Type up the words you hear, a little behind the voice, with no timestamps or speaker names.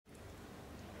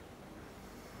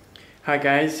Hi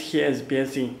guys, here is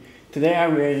Belsee. Today I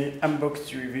will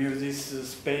unbox review this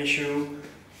special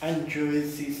Android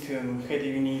system head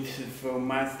unit for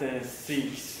Mazda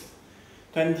 6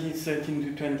 2013 to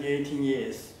 2018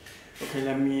 years. Okay,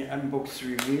 let me unbox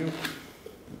review.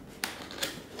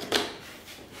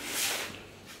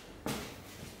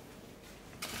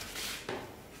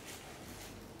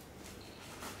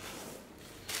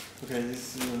 Okay,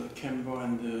 this is Campbell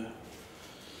and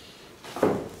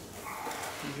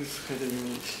this head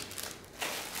unit.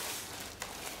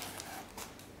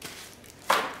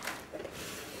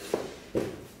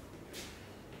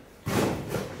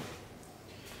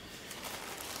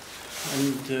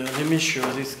 And let me show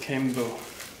this Campbell.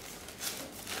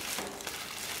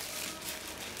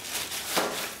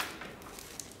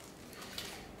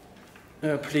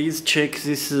 Please check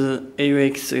this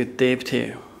AUX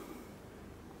adapter.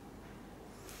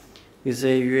 This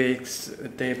AUX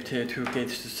adapter to get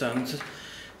the sound.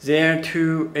 There are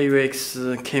two AUX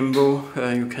cable.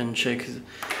 You can check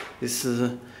this.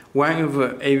 One of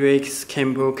the AUX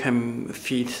cable can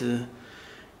fit in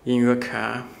your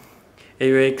car.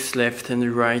 AUX left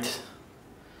and right.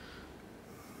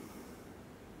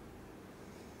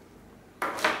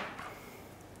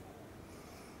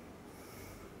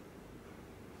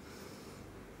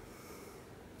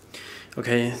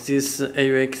 Okay, this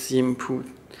AUX input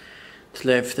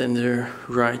left and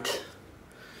right.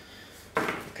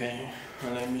 Okay,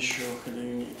 let me show the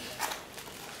unit.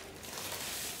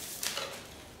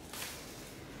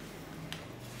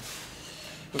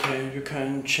 Okay, you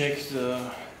can check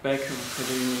the back of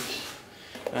the unit,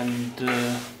 and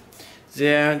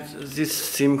there this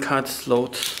SIM card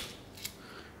slot.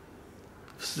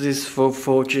 This for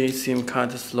 4G SIM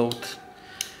card slot.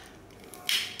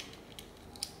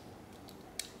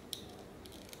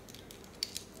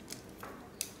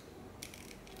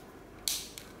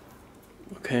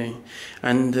 Okay,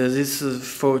 and this is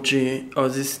 4G or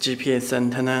this GPS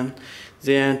antenna.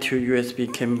 There are two USB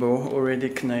cable already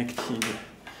connected,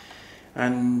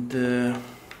 and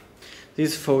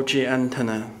this 4G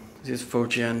antenna.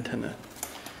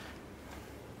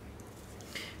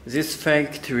 This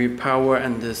factory power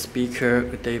and the speaker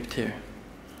adapter.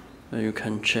 You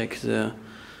can check the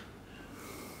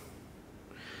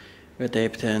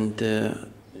adapter and the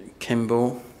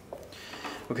cable.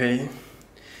 Okay,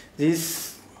 this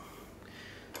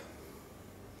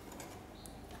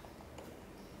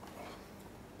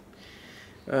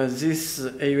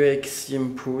AUX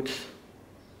input,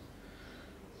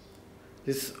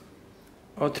 this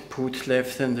output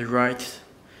left and right,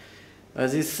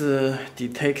 this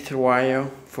detect wire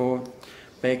for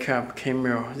backup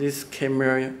camera, this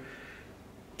camera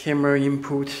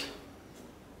input,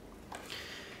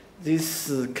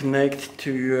 this connect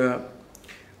to your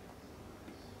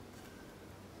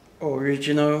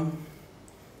original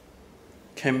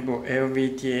Campbell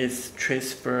LVDS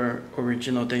transfer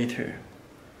original data.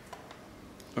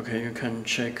 Okay, you can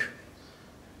check.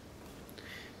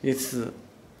 It's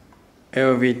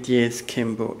LVDS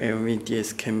Campbell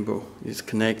is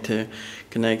connected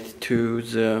to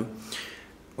the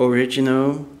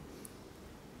original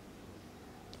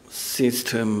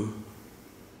system.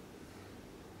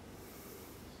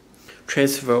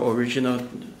 Transfer original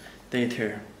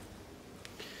data.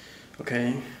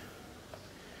 Okay,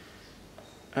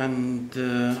 and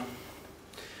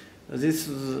this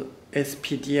is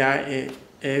SPDIF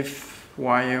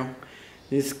wire,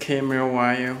 this camera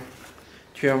wire,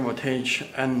 12 voltage,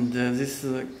 and this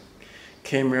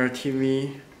camera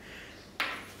TV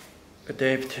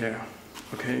adapter.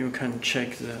 Okay, you can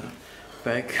check the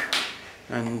back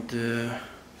and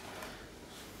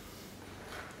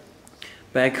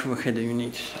back of head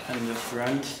unit and the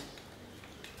front.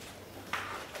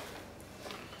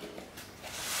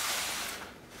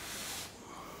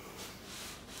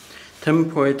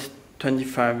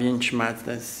 .25-inch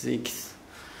Mazda 6.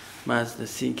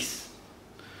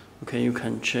 Okay, you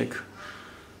can check.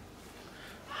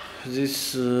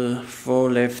 This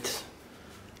for left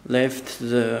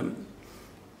the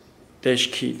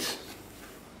dash kit.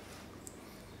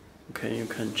 Okay, you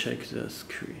can check the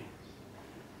screen.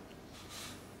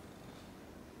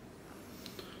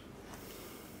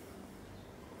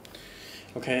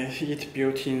 Okay, it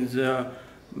built in the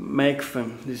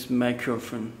this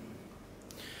microphone.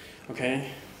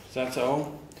 Okay, that's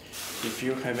all. If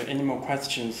you have any more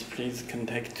questions, please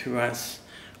contact to us.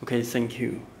 Okay, thank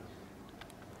you.